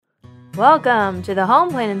Welcome to the Home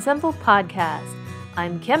Plain and Simple podcast.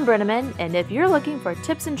 I'm Kim Brenneman, and if you're looking for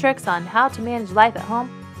tips and tricks on how to manage life at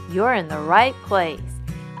home, you're in the right place.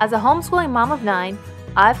 As a homeschooling mom of 9,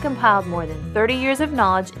 I've compiled more than 30 years of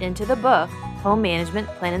knowledge into the book, Home Management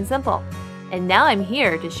Plain and Simple. And now I'm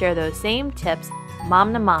here to share those same tips,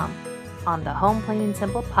 mom to mom, on the Home Plain and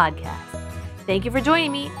Simple podcast. Thank you for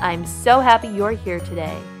joining me. I'm so happy you're here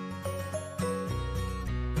today.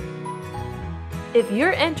 If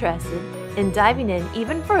you're interested in diving in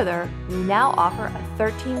even further, we now offer a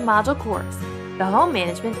 13-module course, the Home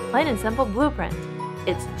Management Plain and Simple Blueprint.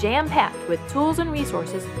 It's jam-packed with tools and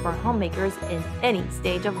resources for homemakers in any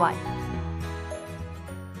stage of life.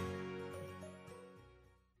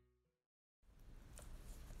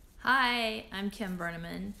 Hi, I'm Kim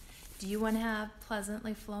Brenneman. Do you want to have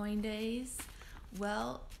pleasantly flowing days?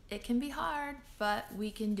 Well, it can be hard, but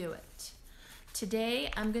we can do it. Today,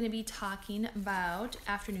 I'm going to be talking about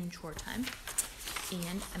afternoon chore time,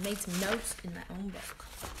 and I made some notes in my own book.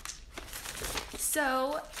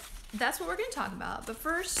 So, that's what we're going to talk about. But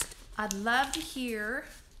first, I'd love to hear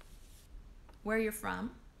where you're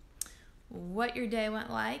from, what your day went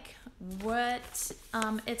like, what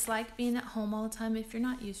it's like being at home all the time if you're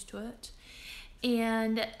not used to it.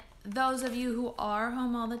 And those of you who are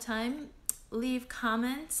home all the time, leave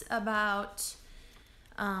comments about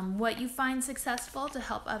what you find successful to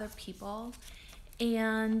help other people.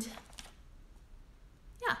 And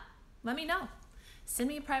yeah, let me know. Send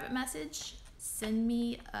me a private message, send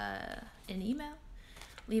me an email,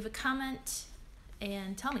 leave a comment,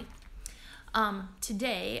 and tell me.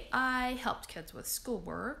 Today, I helped kids with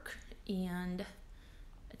schoolwork, and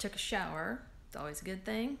I took a shower. It's always a good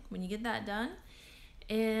thing when you get that done.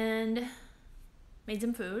 And made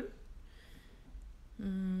some food.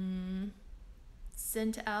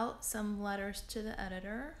 Sent out some letters to the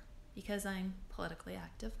editor because I'm politically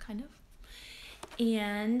active, kind of.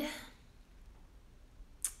 And yeah,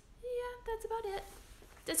 that's about it.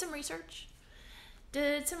 Did some research,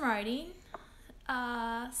 did some writing.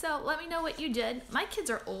 So let me know what you did. My kids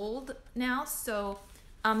are old now, so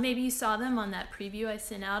maybe you saw them on that preview I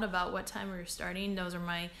sent out about what time we were starting. Those are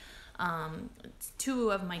my two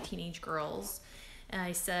of my teenage girls. And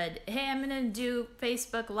I said, hey, I'm going to do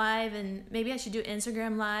Facebook Live, and maybe I should do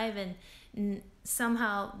Instagram Live. And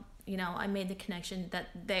somehow, I made the connection that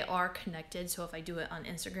they are connected. So if I do it on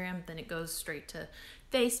Instagram, then it goes straight to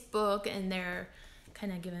Facebook. And they're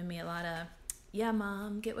kind of giving me a lot of, yeah,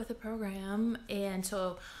 Mom, get with the program. And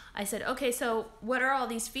so I said, okay, so what are all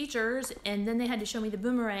these features? And then they had to show me the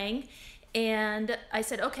boomerang. And I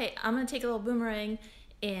said, okay, I'm going to take a little boomerang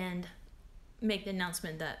and make the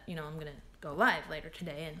announcement that, I'm going to go live later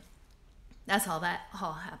today, and that's how that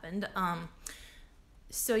all happened.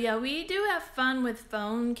 So yeah, we do have fun with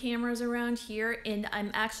phone cameras around here, and I'm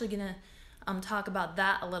actually gonna talk about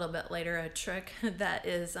that a little bit later, a trick that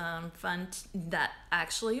is fun that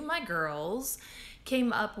actually my girls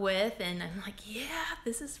came up with, and I'm like, yeah,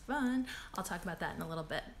 this is fun. I'll talk about that in a little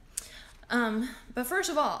bit. But first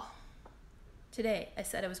of all, today I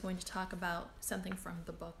said I was going to talk about something from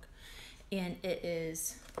the book, and it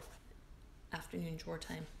is Afternoon Chore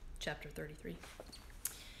Time, chapter 33.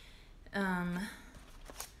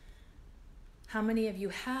 How many of you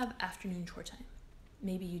have afternoon chore time?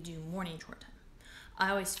 Maybe you do morning chore time. I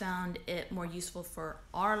always found it more useful for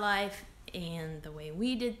our life and the way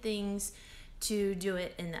we did things to do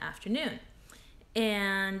it in the afternoon.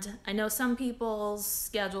 And I know some people's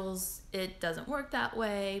schedules, it doesn't work that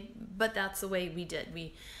way, but that's the way we did.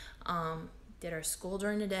 We did our school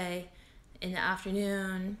during the day. In the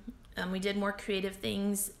afternoon, we did more creative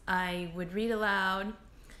things. I would read aloud.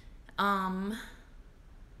 And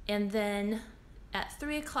then at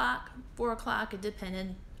 3 o'clock, 4 o'clock, it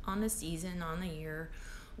depended on the season, on the year,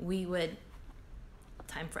 we would,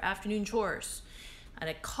 time for afternoon chores.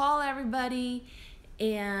 I'd call everybody,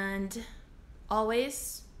 and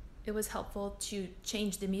always it was helpful to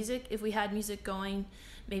change the music. If we had music going,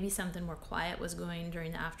 maybe something more quiet was going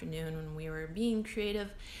during the afternoon when we were being creative.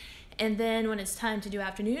 And then when it's time to do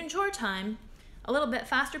afternoon chore time, a little bit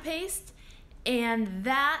faster paced, and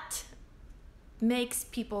that makes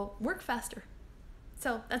people work faster.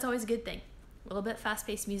 So that's always a good thing. A little bit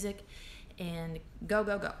fast-paced music, and go,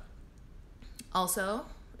 go, go. Also,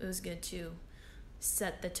 it was good to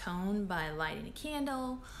set the tone by lighting a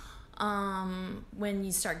candle. When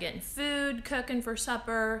you start getting food, cooking for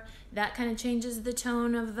supper, that kind of changes the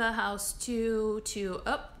tone of the house too,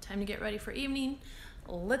 time to get ready for evening.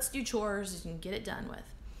 Let's do chores and get it done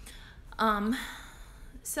with.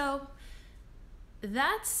 So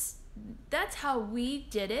that's how we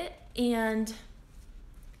did it, and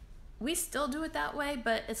we still do it that way,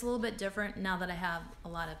 but it's a little bit different now that I have a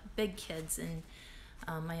lot of big kids, and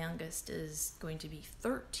my youngest is going to be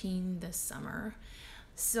 13 this summer.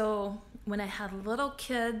 So when I had little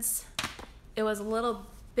kids, it was a little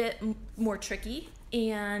bit more tricky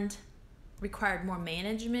and required more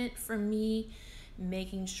management from me,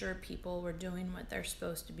 making sure people were doing what they're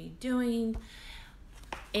supposed to be doing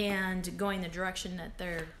and going the direction that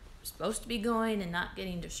they're supposed to be going and not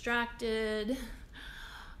getting distracted.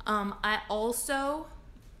 I also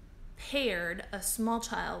paired a small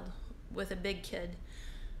child with a big kid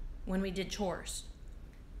when we did chores.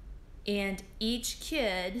 And each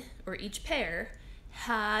kid or each pair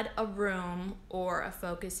had a room or a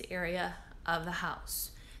focus area of the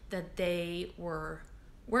house that they were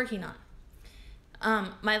working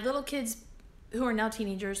on. My little kids who are now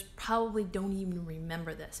teenagers probably don't even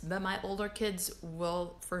remember this, but my older kids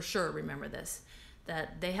will for sure remember this,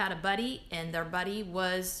 that they had a buddy and their buddy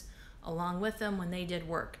was along with them when they did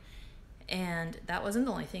work. And that wasn't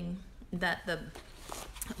the only thing that the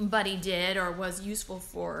buddy did or was useful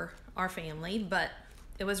for our family, but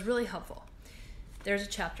it was really helpful. There's a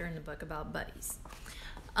chapter in the book about buddies.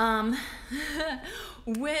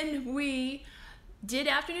 When we did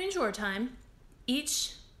afternoon chore time,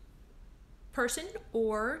 each person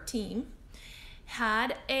or team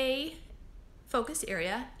had a focus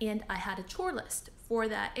area, and I had a chore list for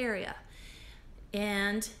that area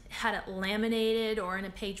and had it laminated or in a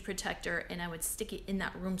page protector, and I would stick it in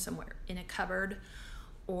that room somewhere, in a cupboard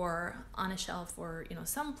or on a shelf or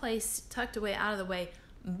someplace tucked away out of the way,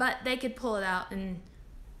 but they could pull it out,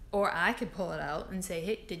 or I could pull it out and say,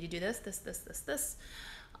 hey, did you do this?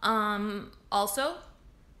 Also,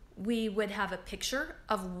 we would have a picture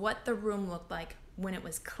of what the room looked like when it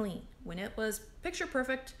was clean. When it was picture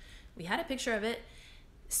perfect, we had a picture of it.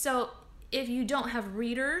 So if you don't have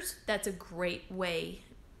readers, that's a great way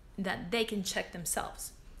that they can check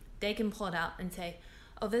themselves. They can pull it out and say,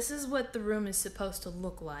 oh, this is what the room is supposed to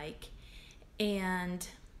look like, and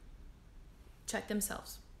check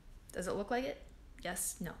themselves. Does it look like it?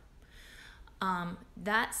 Yes, no.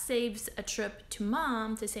 That saves a trip to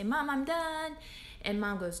mom to say, Mom, I'm done. And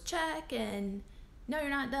mom goes, check, and no,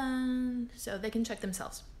 you're not done. So they can check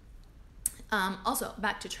themselves. Also,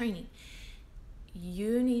 back to training.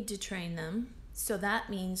 You need to train them. So that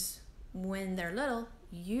means when they're little,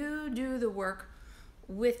 you do the work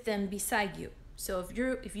with them beside you. So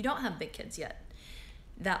if you don't have big kids yet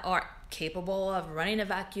that are capable of running a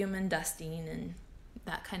vacuum and dusting and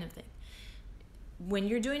that kind of thing, when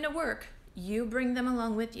you're doing the work, you bring them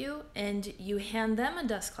along with you and you hand them a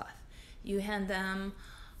dust cloth. You hand them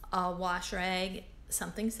a wash rag,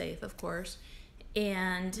 something safe, of course,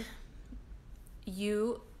 and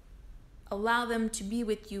you allow them to be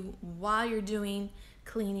with you while you're doing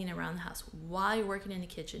cleaning around the house, while you're working in the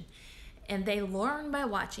kitchen. And they learn by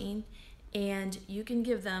watching, and you can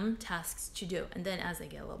give them tasks to do. And then as they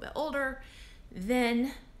get a little bit older,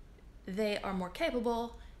 then they are more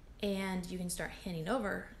capable, and you can start handing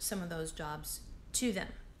over some of those jobs to them.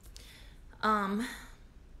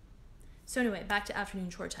 So anyway, back to afternoon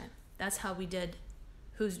chore time. That's how we did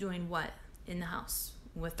who's doing what in the house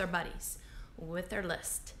with their buddies, with their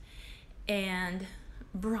list. And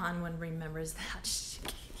Bronwyn remembers that.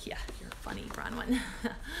 Yeah, you're funny, Bronwyn.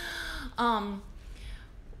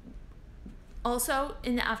 Also,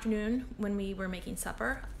 in the afternoon when we were making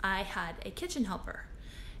supper, I had a kitchen helper.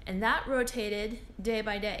 And that rotated day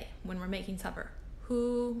by day when we're making supper.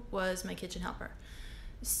 Who was my kitchen helper?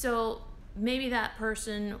 So maybe that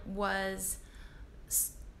person was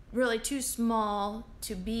really too small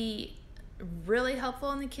to be really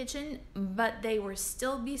helpful in the kitchen, but they were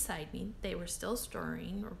still beside me. They were still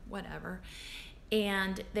stirring or whatever,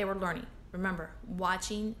 and they were learning. Remember,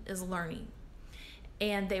 watching is learning.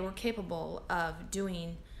 And they were capable of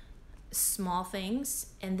doing small things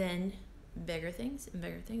and then bigger things and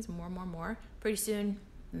bigger things, more. Pretty soon,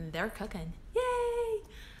 they're cooking. Yay!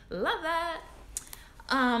 Love that.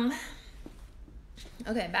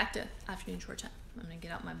 Okay, back to afternoon chore time. I'm gonna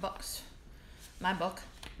get out my books. My book,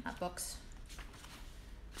 not books.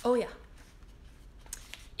 Oh yeah.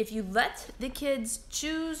 If you let the kids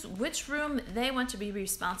choose which room they want to be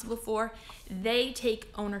responsible for, they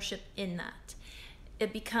take ownership in that.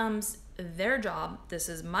 It becomes their job. This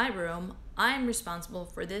is my room. I'm responsible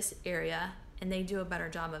for this area, and they do a better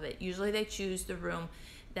job of it. Usually they choose the room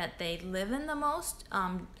that they live in the most.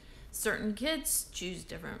 Certain kids choose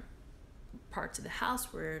different parts of the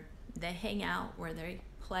house where they hang out, where they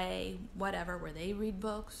play, whatever, where they read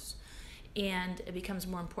books, and it becomes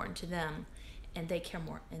more important to them, and they care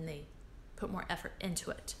more, and they put more effort into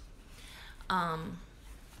it.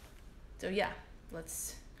 So yeah,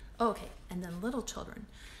 Okay, and then little children,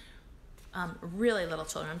 really little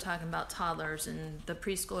children. I'm talking about toddlers and the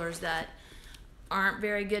preschoolers that aren't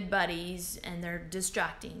very good buddies and they're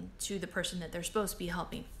distracting to the person that they're supposed to be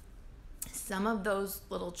helping. Some of those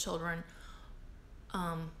little children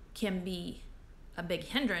can be a big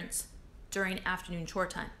hindrance during afternoon chore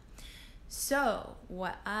time. So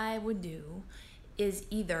what I would do is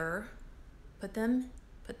either put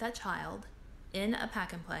that child in a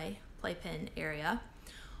pack and play playpen area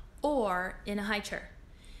or in a high chair.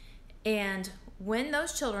 And when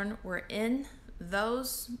those children were in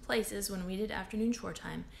those places when we did afternoon chore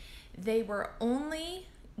time, they were only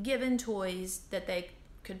given toys that they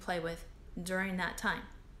could play with during that time.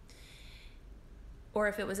 Or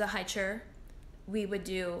if it was a high chair, we would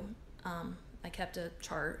do, I kept a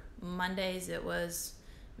chart. Mondays it was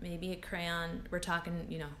maybe a crayon. We're talking,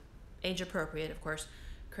 age appropriate, of course.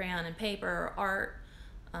 Crayon and paper, art.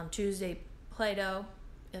 Tuesday, Play-Doh,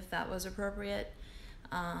 if that was appropriate.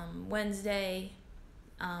 Wednesday,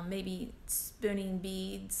 maybe spooning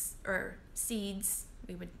beads or seeds.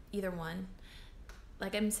 We would either one.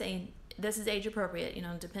 Like I'm saying, this is age appropriate,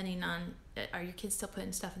 depending on, are your kids still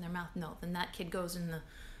putting stuff in their mouth? No, then that kid goes in the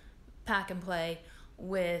pack and play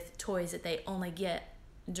with toys that they only get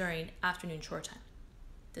during afternoon chore time.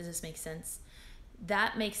 Does this make sense?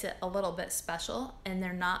 That makes it a little bit special, and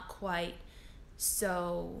they're not quite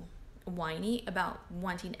so whiny about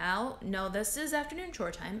wanting out. No, this is afternoon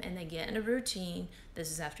chore time, and they get in a routine. This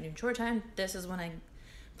is afternoon chore time. This is when I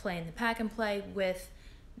play in the pack and play with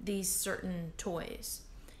these certain toys.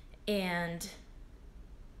 And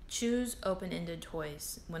choose open-ended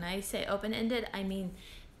toys. When I say open-ended, I mean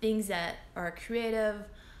things that are creative,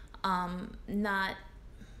 not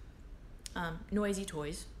noisy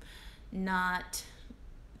toys, not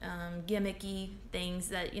gimmicky things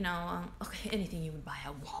that, okay, anything you would buy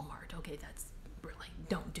at Walmart. Okay, that's really,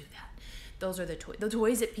 don't do that. Those are the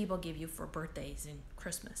toys that people give you for birthdays and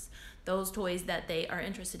Christmas. Those toys that they are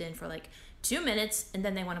interested in for like 2 minutes and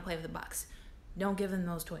then they want to play with the box. Don't give them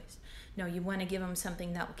those toys. No, you want to give them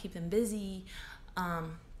something that will keep them busy,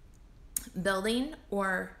 building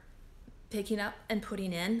or picking up and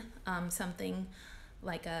putting in something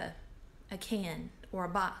like a can or a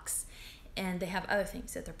box. And they have other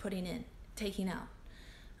things that they're putting in, taking out.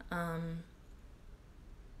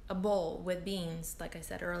 A bowl with beans, like I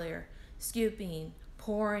said earlier, scooping,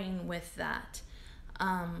 pouring with that.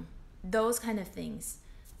 Those kind of things.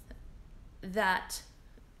 That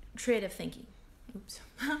creative thinking. Oops.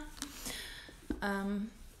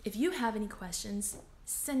 If you have any questions,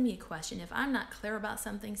 send me a question. If I'm not clear about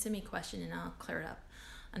something, send me a question and I'll clear it up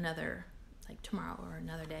like tomorrow or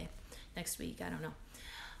another day, next week, I don't know.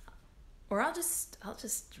 Or I'll just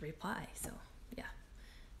reply. So yeah,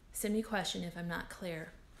 send me a question if I'm not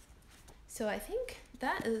clear. So I think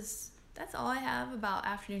that's all I have about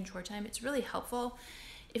afternoon chore time. It's really helpful.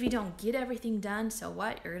 If you don't get everything done, so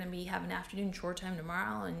what? You're going to be having afternoon chore time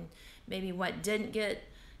tomorrow, and maybe what didn't get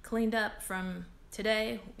cleaned up from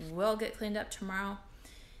today will get cleaned up tomorrow.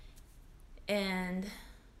 And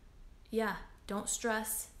yeah, don't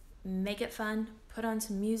stress. Make it fun. Put on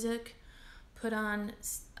some music. Put on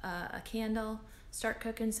a candle. Start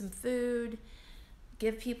cooking some food.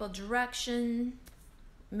 Give people direction.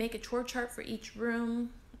 Make a chore chart for each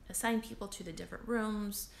room. Assign people to the different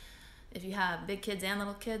rooms. If you have big kids and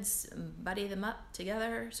little kids, buddy them up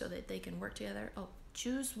together so that they can work together. Oh,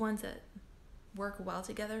 choose ones that work well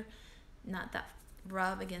together, not that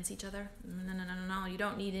rub against each other. No. You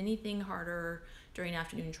don't need anything harder during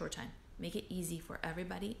afternoon chore time. Make it easy for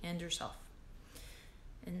everybody and yourself.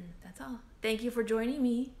 And that's all. Thank you for joining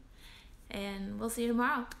me, and we'll see you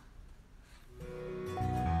tomorrow.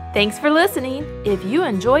 Thanks for listening. If you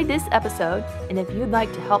enjoyed this episode, and if you'd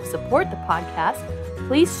like to help support the podcast,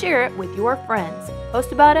 please share it with your friends,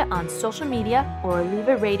 post about it on social media, or leave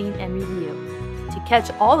a rating and review. To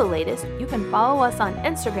catch all the latest, you can follow us on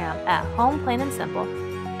Instagram at Home Plain and Simple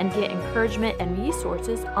and get encouragement and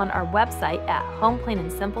resources on our website at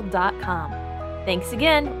homeplainandsimple.com. Thanks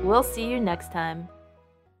again. We'll see you next time.